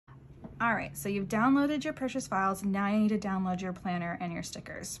All right, so you've downloaded your purchase files. Now you need to download your planner and your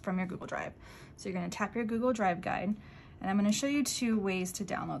stickers from your Google Drive. So you're gonna tap your Google Drive guide, and I'm gonna show you 2 ways to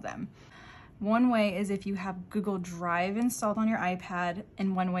download them. One way is if you have Google Drive installed on your iPad,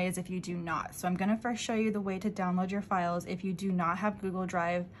 and one way is if you do not. So I'm gonna first show you the way to download your files if you do not have Google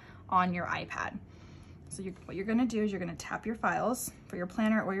Drive on your iPad. So what you're gonna do is you're gonna tap your files for your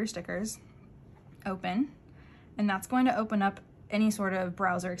planner or your stickers, open, and that's going to open up any sort of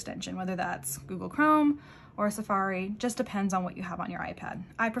browser extension, whether that's Google Chrome or Safari, just depends on what you have on your iPad.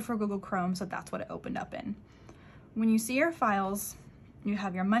 I prefer Google Chrome, so that's what it opened up in. When you see your files, you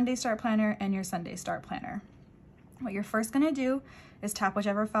have your Monday Start Planner and your Sunday Start Planner. What you're first gonna do is tap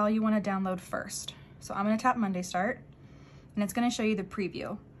whichever file you wanna download first. So I'm gonna tap Monday Start, and it's gonna show you the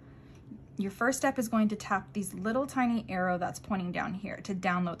preview. Your first step is going to tap these little tiny arrow that's pointing down here to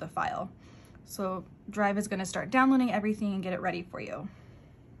download the file. So Drive is gonna start downloading everything and get it ready for you.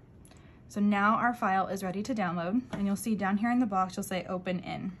 So now our file is ready to download, and you'll see down here in the box, you'll say Open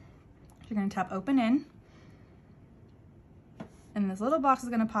In. You're gonna tap Open In, and this little box is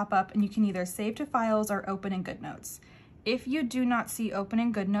gonna pop up, and you can either save to files or open in Goodnotes. If you do not see Open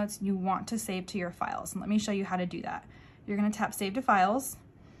in Goodnotes, you want to save to your files, and let me show you how to do that. You're gonna tap Save to Files,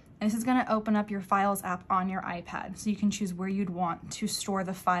 and this is gonna open up your Files app on your iPad, so you can choose where you'd want to store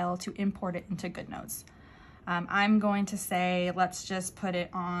the file to import it into Goodnotes. I'm going to say, let's just put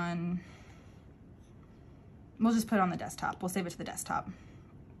it on, we'll just put it on the desktop. We'll save it to the desktop.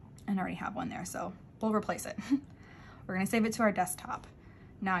 And I already have one there, so we'll replace it. We're gonna save it to our desktop.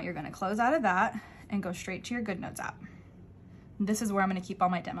 Now you're gonna close out of that and go straight to your Goodnotes app. This is where I'm gonna keep all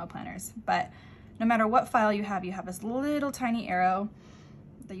my demo planners, but no matter what file you have this little tiny arrow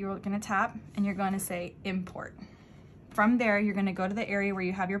that you're gonna tap, and you're gonna say import. From there, you're gonna go to the area where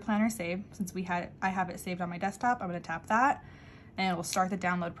you have your planner saved. Since I have it saved on my desktop, I'm gonna tap that, and it will start the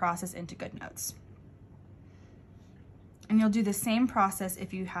download process into Goodnotes. And you'll do the same process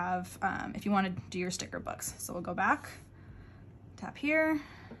if you have, if you want to do your sticker books. So we'll go back, tap here,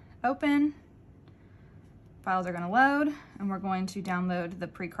 open. Files are gonna load, and we're going to download the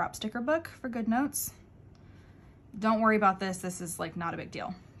pre-crop sticker book for Goodnotes. Don't worry about this. This is like not a big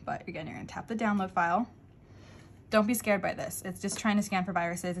deal, but again, you're gonna tap the download file. Don't be scared by this. It's just trying to scan for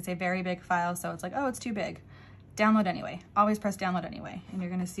viruses. It's a very big file, so it's like, oh, it's too big. Download anyway. Always press download anyway. And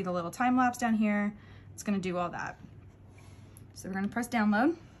you're gonna see the little time lapse down here. It's gonna do all that. So we're gonna press download,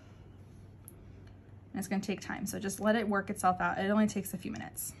 and it's gonna take time. So just let it work itself out. It only takes a few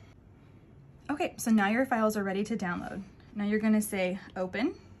minutes. Okay, so now your files are ready to download. Now you're gonna say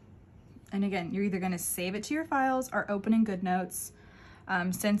open. And again, you're either gonna save it to your files or open in Goodnotes.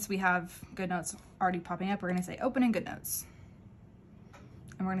 Since we have Goodnotes already popping up, we're gonna say open in Goodnotes.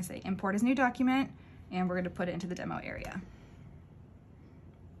 And we're gonna say import as new document, and we're gonna put it into the demo area.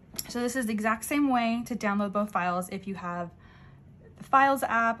 So this is the exact same way to download both files if you have the Files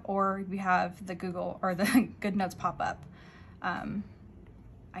app or you have the Google or the Goodnotes pop up.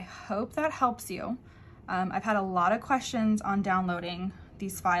 I hope that helps you. I've had a lot of questions on downloading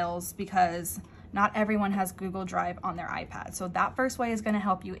these files because not everyone has Google Drive on their iPad. So that first way is gonna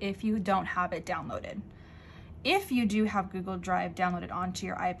help you if you don't have it downloaded. If you do have Google Drive downloaded onto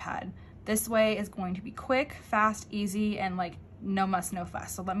your iPad, this way is going to be quick, fast, easy, and like no muss, no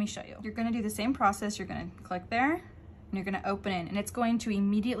fuss. So let me show you. You're gonna do the same process. You're gonna click there and you're gonna open in, and it's going to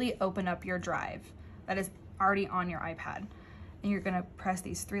immediately open up your drive that is already on your iPad. And you're gonna press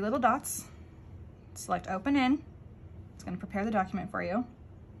these 3 little dots, select open in. It's gonna prepare the document for you.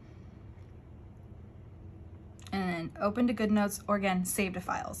 And then open to Goodnotes, or again, save to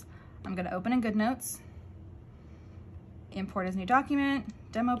files. I'm gonna open in Goodnotes, import as new document,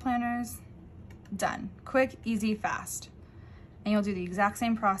 demo planners, done. Quick, easy, fast. And you'll do the exact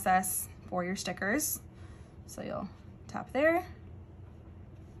same process for your stickers. So you'll tap there.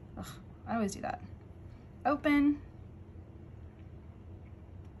 Ugh, I always do that. Open.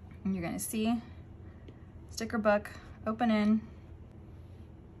 And you're gonna see sticker book, open in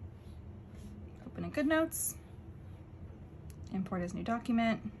Goodnotes, import as new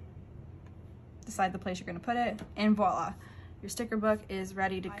document, decide the place you're gonna put it, and voila, your sticker book is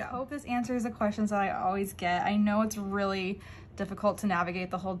ready to go. I hope this answers the questions that I always get. I know it's really difficult to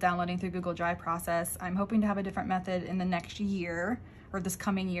navigate the whole downloading through Google Drive process. I'm hoping to have a different method in the next year or this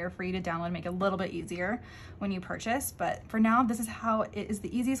coming year for you to download, make it a little bit easier when you purchase. But for now, this is how it is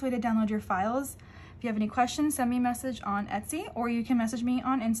the easiest way to download your files. If you have any questions, send me a message on Etsy, or you can message me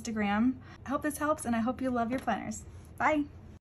on Instagram. I hope this helps, and I hope you love your planners. Bye.